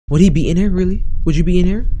Would he be in here, really? Would you be in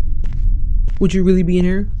here? Would you really be in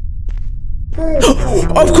here?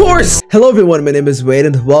 Of course! Hello everyone, my name is Wade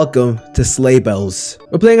and welcome to Sleigh Bells.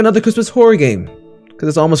 We're playing another Christmas horror game, because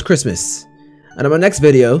it's almost Christmas. And in my next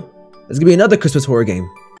video, it's gonna be another Christmas horror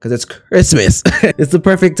game, because it's Christmas. It's the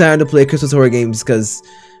perfect time to play Christmas horror games, because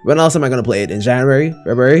when else am I gonna play it? In January?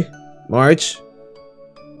 February? March?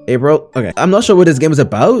 April? Okay, I'm not sure what this game is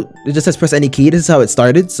about. It just says press any key. This is how it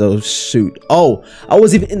started, so shoot. Oh, I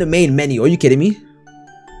was even in the main menu. Are you kidding me?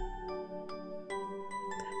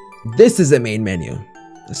 This is the main menu.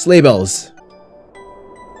 Sleigh bells.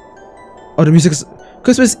 Oh, the music is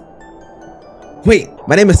Christmas. Wait,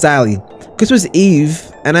 my name is Sally. Christmas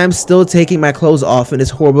Eve, and I'm still taking my clothes off in this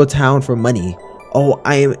horrible town for money. Oh,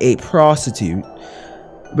 I am a prostitute.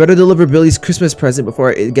 Better deliver Billy's Christmas present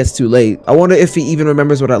before it gets too late. I wonder if he even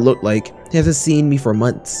remembers what I look like. He hasn't seen me for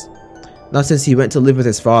months. Not since he went to live with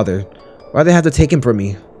his father. Why'd they have to take him from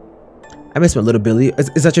me? I miss my little Billy.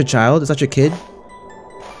 Is that your child? Is that your kid?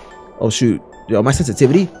 Oh shoot. Yo, my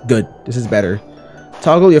sensitivity? Good. This is better.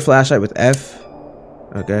 Toggle your flashlight with F.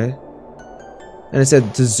 Okay. And it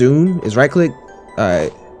said to zoom is right click.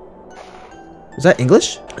 Alright. Is that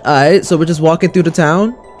English? Alright, so we're just walking through the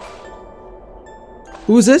town.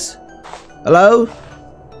 Who is this? Hello?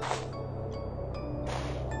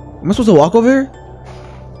 Am I supposed to walk over here?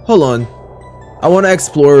 Hold on. I want to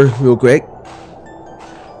explore real quick.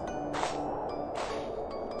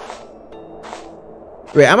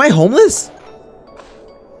 Wait, am I homeless?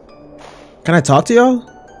 Can I talk to y'all?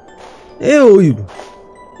 Ew.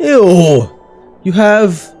 Ew. You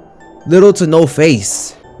have little to no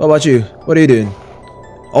face. What about you? What are you doing?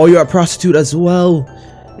 Oh, you're a prostitute as well.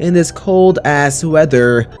 In this cold ass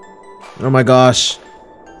weather. Oh my gosh.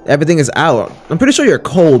 Everything is out. I'm pretty sure you're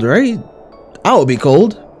cold, right? I will be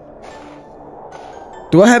cold.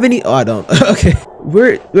 Do I have any? Oh, I don't. Okay.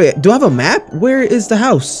 Wait, do I have a map? Where is the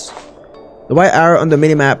house? The white arrow on the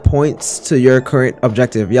minimap points to your current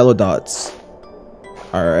objective. Yellow dots.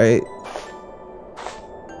 Alright.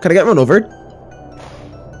 Can I get run over?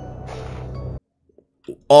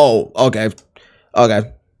 Oh, okay.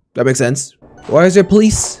 Okay. That makes sense. Why is there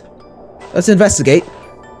police? Let's investigate.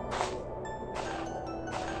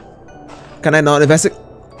 Can I not investigate?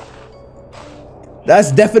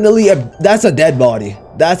 That's definitely that's a dead body.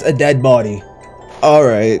 That's a dead body.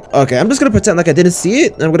 Alright. Okay, I'm just gonna pretend like I didn't see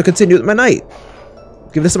it, and I'm gonna continue with my night.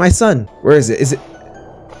 Give this to my son. Where is it? Is it?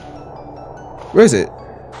 Where is it?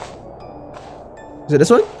 Is it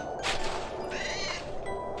this one?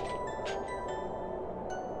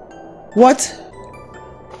 What?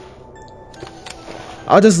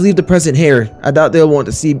 I'll just leave the present here. I doubt they'll want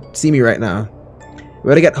to see me right now. We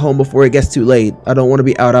gotta get home before it gets too late. I don't want to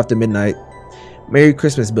be out after midnight. Merry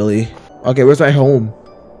Christmas, Billy. Okay, where's my home?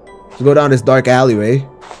 So go down this dark alleyway.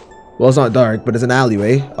 Well, it's not dark, but it's an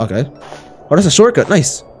alleyway. Okay. Oh, that's a shortcut.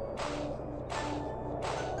 Nice.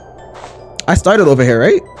 I started over here,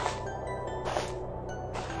 right?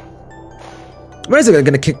 When is it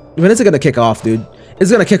gonna kick? When is it gonna kick off, dude?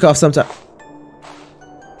 It's gonna kick off sometime.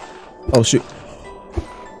 Oh shoot!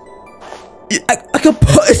 I could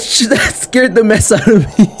punch. That scared the mess out of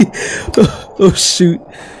me. Oh shoot!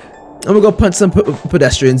 I'm gonna go punch some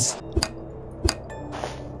pedestrians.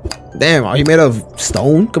 Damn, are you made of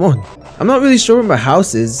stone? Come on. I'm not really sure where my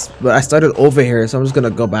house is, but I started over here, so I'm just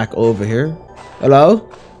gonna go back over here. Hello?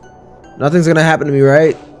 Nothing's gonna happen to me,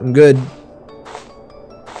 right? I'm good.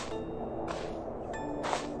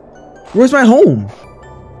 Where's my home?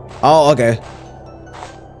 Oh, okay.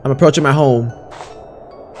 I'm approaching my home.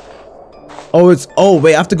 Oh, it's... Oh,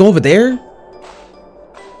 wait, I have to go over there?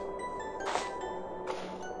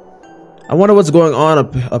 I wonder what's going on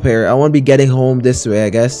up here. I want to be getting home this way, I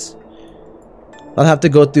guess. I'll have to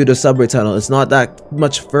go through the subway tunnel. It's not that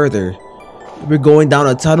much further. We're going down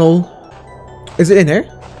a tunnel. Is it in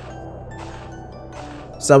here?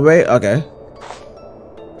 Subway? Okay.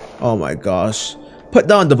 Oh my gosh. Put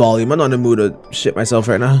down the volume. I'm not in the mood to shit myself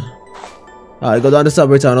right now. Alright, go down the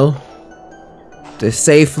subway tunnel. The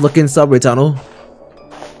safe looking subway tunnel.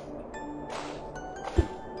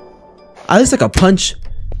 At least like a punch.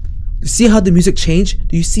 See how the music changed?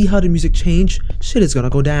 Do you see how the music changed? Shit is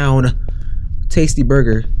gonna go down. Tasty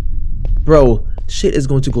burger. Bro, shit is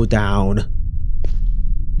going to go down.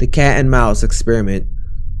 The cat and mouse experiment.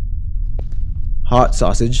 Hot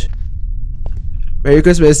sausage. Merry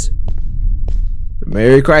Christmas.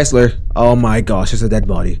 Merry Chrysler. Oh my gosh, it's a dead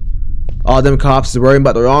body. All them cops are worrying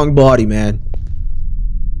about the wrong body, man.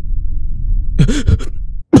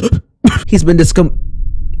 He's been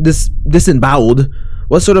disemboweled.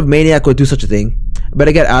 What sort of maniac would do such a thing? I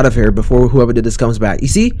better get out of here before whoever did this comes back. You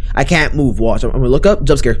see? I can't move. Watch. I'm gonna look up.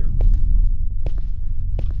 Jump scare.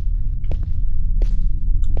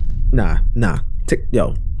 Nah.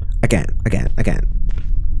 Yo. I can't.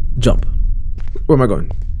 Jump. Where am I going?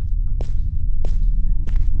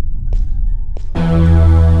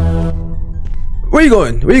 Where you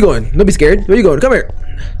going? Don't be scared. Where you going? Come here.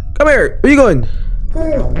 Where you going?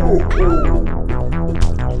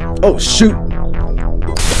 Oh, shoot.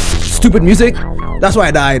 Stupid music. That's why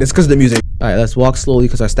I died. It's because of the music. Alright, let's walk slowly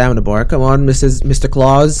because our stamina bar. Come on, Mr.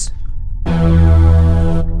 Claus.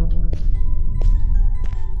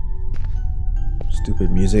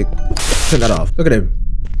 Stupid music. Turn that off. Look at him.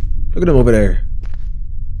 Look at him over there.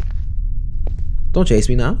 Don't chase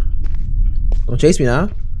me now.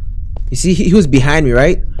 You see, he was behind me,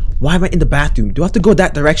 right? Why am I in the bathroom? Do I have to go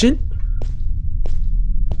that direction?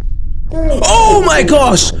 Oh my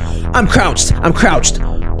gosh! I'm crouched. Am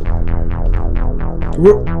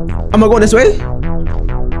I going this way?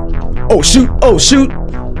 Oh shoot.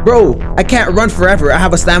 Bro, I can't run forever. I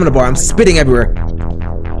have a stamina bar. I'm spitting everywhere.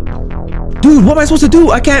 Dude, what am I supposed to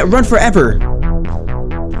do? I can't run forever.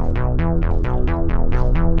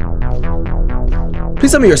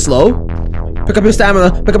 Please tell me you're slow. Pick up your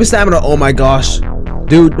stamina. Oh my gosh.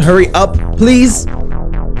 Dude, hurry up, please.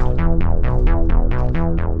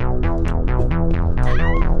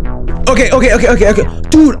 Okay.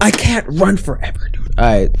 Dude, I can't run forever, dude.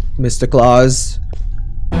 Alright, Mr. Claus.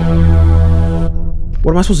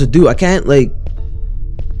 What am I supposed to do? I can't, like...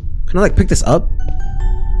 Can I, like, pick this up?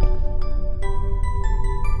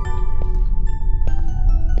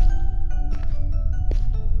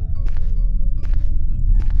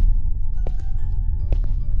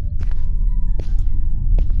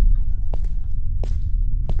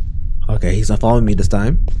 Okay, he's not following me this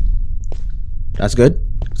time. That's good.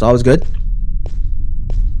 It's always good.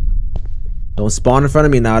 Don't spawn in front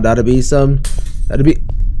of me now. That'll be something.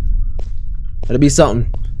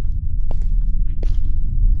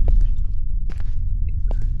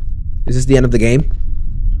 Is this the end of the game?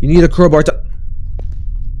 You need a crowbar to...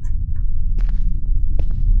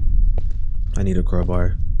 I need a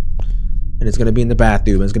crowbar. And it's gonna be in the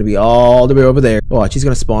bathroom. It's gonna be all the way over there. Watch, he's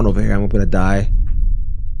gonna spawn over here. I'm gonna die.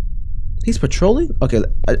 He's patrolling? Okay,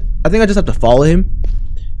 I think I just have to follow him.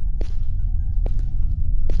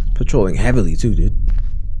 Patrolling heavily too, dude.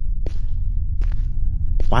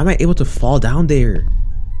 Why am I able to fall down there?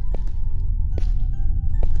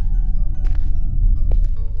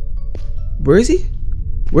 Where is he?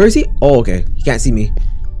 Oh, okay. He can't see me.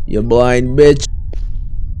 You blind bitch.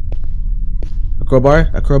 A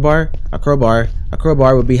crowbar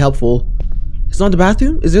would be helpful. It's not in the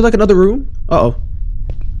bathroom? Is there like another room? Uh-oh.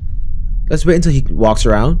 Let's wait until he walks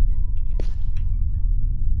around.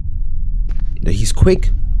 No, he's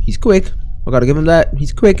quick. I gotta give him that.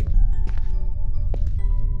 He's quick.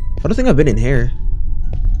 I don't think I've been in here.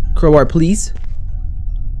 Crowbar, please.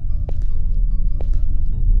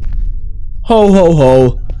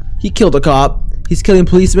 Ho. He killed a cop. He's killing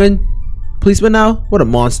policemen. Policemen now? What a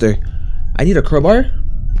monster. I need a crowbar.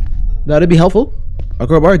 That'd be helpful. A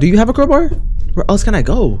crowbar? Do you have a crowbar? Where else can I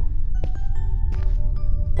go?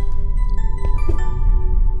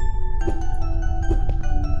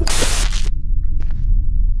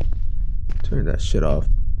 Turn that shit off.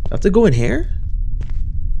 I have to go in here?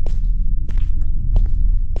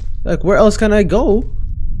 Like, where else can I go?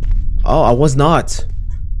 Oh, I was not.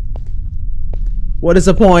 What is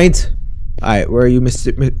the point? Alright, where are you,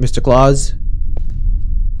 Mr. Claus?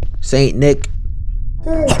 Saint Nick.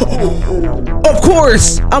 Of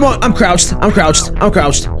course! I'm crouched.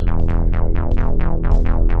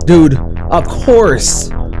 Dude, of course.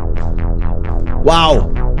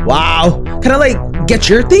 Wow. Can I, like, get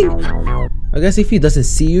your thing? I guess if he doesn't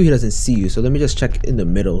see you, he doesn't see you. So let me just check in the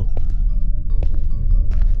middle.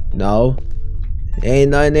 No.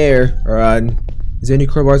 Ain't nothing there. Run. Is there any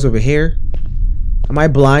crowbars over here? Am I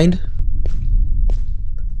blind?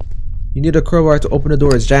 You need a crowbar to open the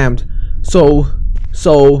door. It's jammed. So.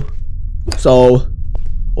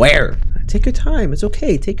 Where? Take your time. It's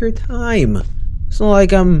okay. Take your time. It's not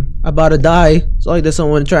like I'm about to die. It's not like there's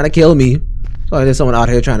someone trying to kill me. It's not like there's someone out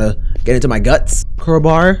here trying to get into my guts.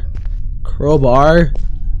 Crowbar.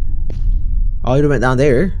 Oh, you went down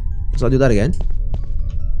there. So I'll do that again.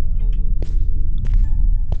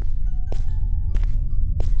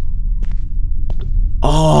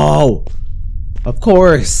 Oh, of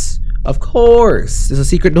course. There's a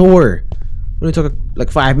secret door. It only took like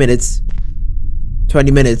 5 minutes, 20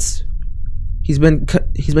 minutes. He's been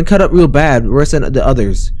cut up real bad, worse than the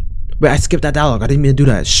others. Wait, I skipped that dialogue. I didn't mean to do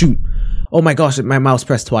that. Shoot. Oh my gosh, my mouse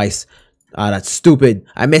pressed twice. Ah, that's stupid.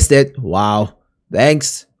 I missed it. Wow.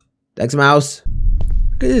 Thanks. Thanks, mouse.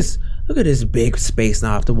 Look at this. Look at this big space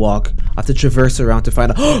now I have to walk. I have to traverse around to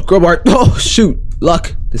find out. Crowbar. Oh, shoot.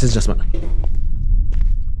 Luck. This is just my...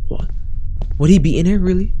 What? Would he be in here,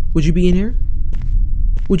 really? Would you be in here?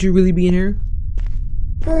 Would you really be in here?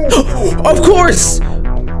 Of course!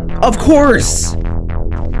 Of course!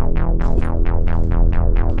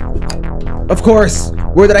 Of course!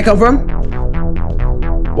 Where did I come from?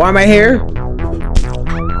 Why am I here?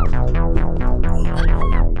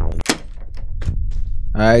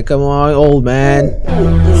 Alright, come on, old man.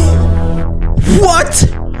 What?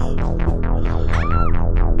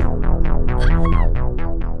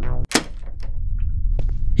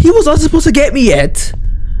 He was not supposed to get me yet.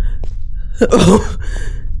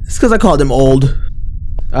 It's because I called him old.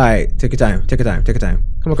 Alright, take your time, take your time, take your time.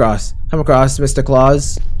 Come across, Mr.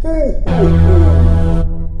 Claus.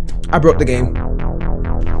 I broke the game.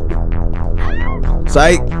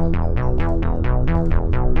 Psych.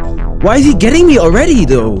 Why is he getting me already,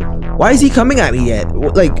 though? Why is he coming at me yet?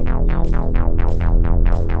 Like...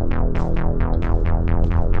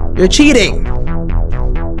 You're cheating!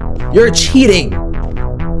 You're cheating!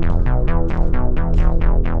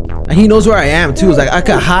 And he knows where I am, too. It's like, I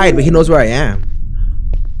could hide, but he knows where I am.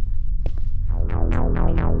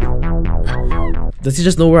 Does he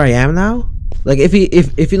just know where I am now? Like, if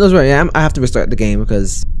he knows where I am, I have to restart the game,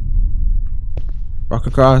 because... Walk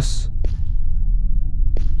across.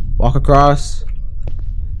 Walk across.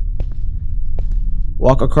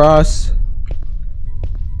 Walk across.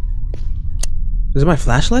 Is it my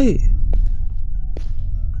flashlight?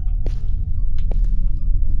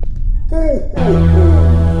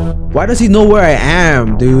 Why does he know where I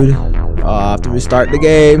am, dude? I have to restart the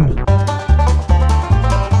game.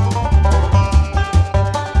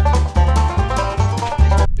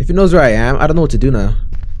 If he knows where I am, I don't know what to do now.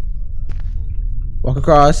 Walk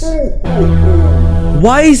across.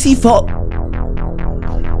 Why is he fall?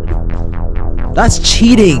 That's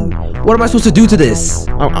cheating. What am I supposed to do to this?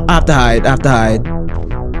 I have to hide. I have to hide.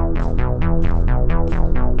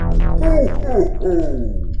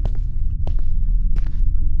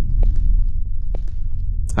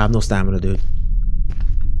 I have no stamina, dude.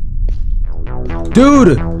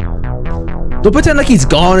 Dude! Don't pretend like he's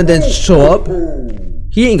gone and then show up.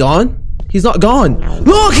 He ain't gone. He's not gone.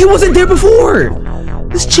 Look, he wasn't there before.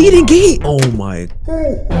 This cheating game. Oh my.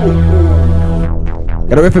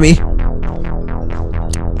 Get away from me.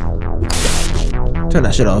 Turn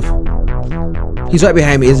that shit off. He's right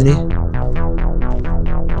behind me, isn't he?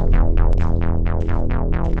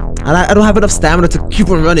 And I don't have enough stamina to keep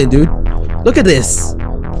on running, dude. Look at this.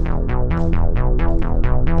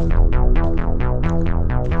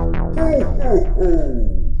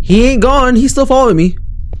 He ain't gone. He's still following me.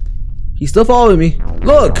 He's still following me.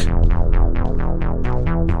 Look.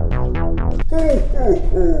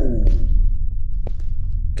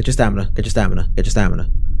 Get your stamina. Get your stamina. Get your stamina.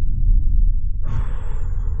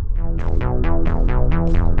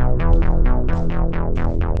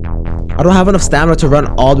 I don't have enough stamina to run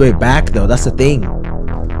all the way back, though. That's the thing.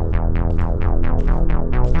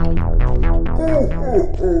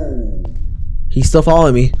 He's still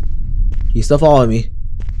following me. He's still following me.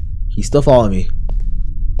 He's still following me.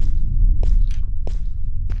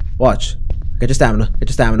 Watch. Get your stamina. Get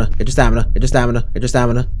your stamina. Get your stamina. Get your stamina. Get your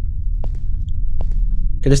stamina.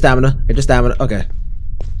 Get your stamina. Get your stamina. Okay.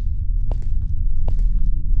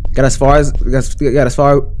 Got as far as. Got as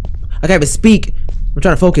far. I can't even speak. I'm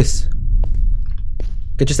trying to focus.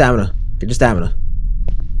 Get your stamina. Get your stamina.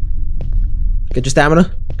 Get your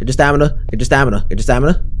stamina. Get your stamina. Get your stamina. Get your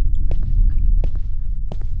stamina.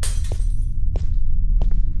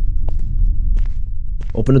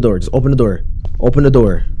 Open the door. Just open the door. Open the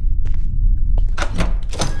door.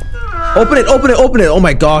 Open it. Open it. Open it. Oh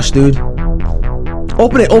my gosh, dude.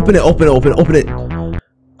 Open it. Open it. Open it. Open it. Open it.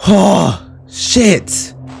 Oh,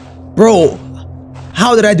 shit. Bro.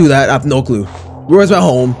 How did I do that? I have no clue. Where's my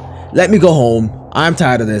home? Let me go home. I'm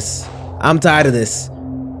tired of this. I'm tired of this.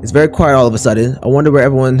 It's very quiet all of a sudden. I wonder where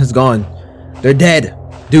everyone has gone. They're dead.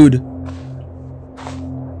 Dude.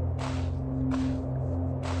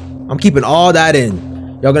 I'm keeping all that in.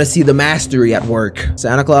 Y'all gonna see the mastery at work.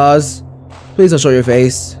 Santa Claus, please don't show your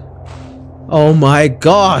face. Oh my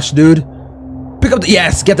gosh, dude. Pick up the,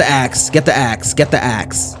 yes, get the axe. Get the axe. Get the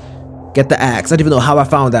axe. Get the axe. I don't even know how I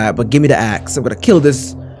found that, but give me the axe. I'm gonna kill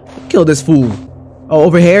this fool. Oh,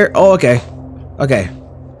 over here? Oh, okay. Okay.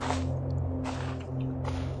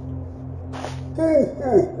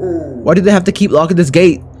 Why did they have to keep locking this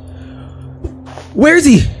gate? Where is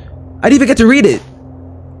he? I didn't even get to read it.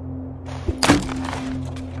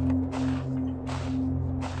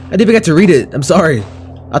 I didn't even get to read it. I'm sorry.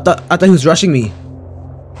 I thought he was rushing me.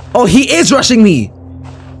 Oh, he is rushing me.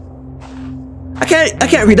 I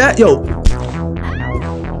can't read that. Yo.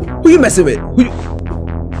 Who you messing with? Who you...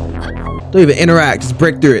 Don't even interact. Just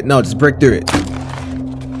break through it. No, just break through it.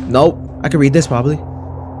 Nope. I can read this probably.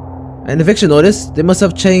 An eviction notice. They must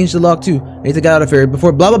have changed the lock too. I need to get out of here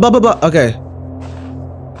before blah blah blah blah blah. Okay.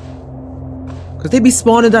 Cause they be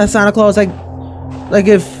spawning that Santa Claus like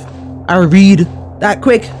if I read that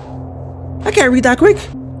quick. I can't read that quick.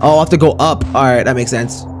 Oh, I'll have to go up. All right, that makes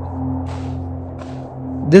sense.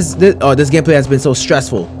 This gameplay has been so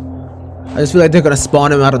stressful. I just feel like they're gonna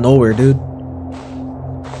spawn him out of nowhere, dude.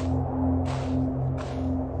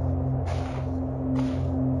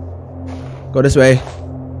 Go this way.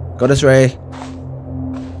 Go this way.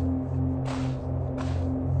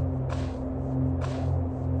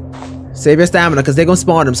 Save your stamina, because they're gonna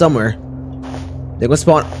spawn him somewhere. They're gonna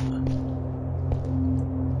spawn.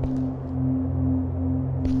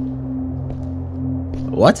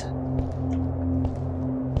 What?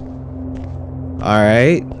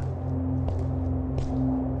 Alright.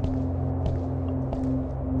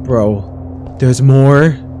 Bro, there's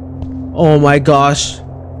more. Oh my gosh.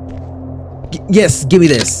 Yes, give me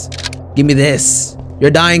this. Give me this.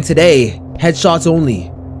 You're dying today. Headshots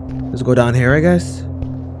only. Let's go down here, I guess.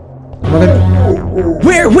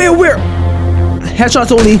 Where?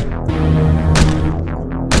 Headshots only.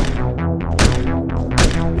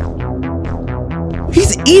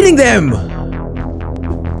 He's eating them.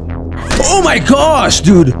 Oh my gosh,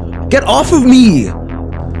 dude. Get off of me.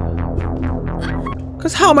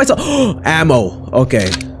 Cause how am I so ammo? Okay.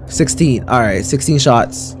 16. Alright, 16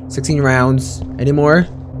 shots. 16 rounds. Any more?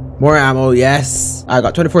 More ammo, yes. I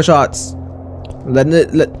got 24 shots. Letting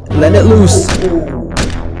it loose.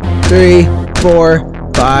 3,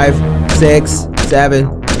 4, 5, 6,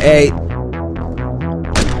 7, 8.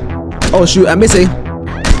 Oh shoot, I'm missing.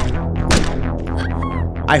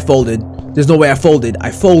 I folded. There's no way I folded.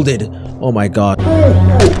 I folded. Oh my god.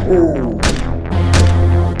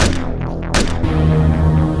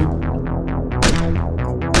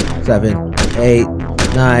 7, 8,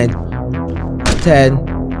 9, 10,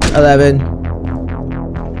 11.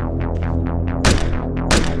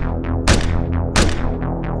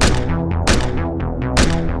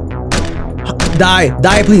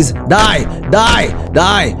 Die, please. Die.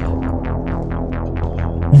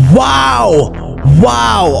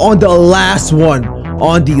 Wow, on the last one.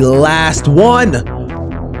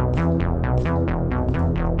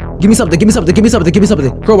 Give me something.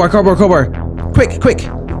 Crowbar. Quick.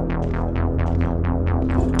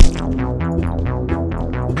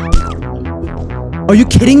 Are you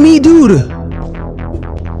kidding me, dude?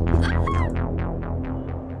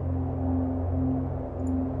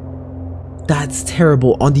 That's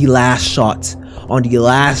terrible. On the last shot,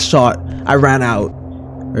 I ran out.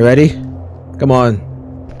 Are you ready? Come on.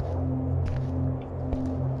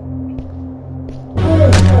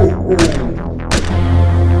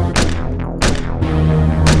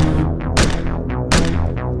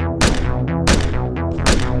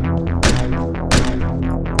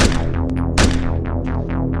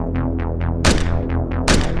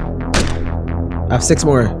 I have 6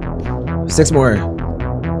 more.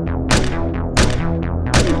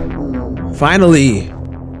 Finally!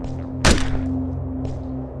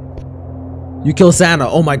 You kill Santa.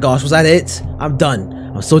 Oh my gosh, was that it? I'm done.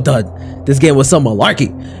 I'm so done. This game was some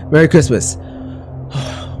malarkey. Merry Christmas.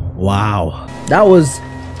 Wow. That was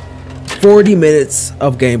 40 minutes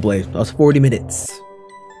of gameplay. That was 40 minutes.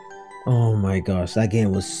 Oh my gosh, that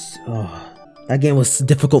game was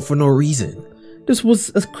difficult for no reason. This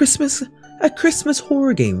was a Christmas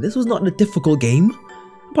horror game. This was not a difficult game.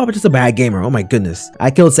 I'm probably just a bad gamer. Oh my goodness. I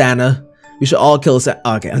killed Santa. You should all kill Santa.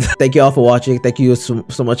 Okay. Thank you all for watching. Thank you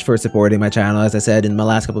so much for supporting my channel. As I said in my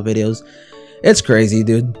last couple of videos, it's crazy,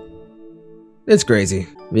 dude. It's crazy.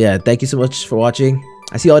 But yeah, thank you so much for watching.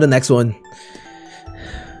 I see you all in the next one.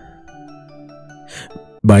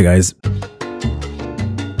 Bye, guys.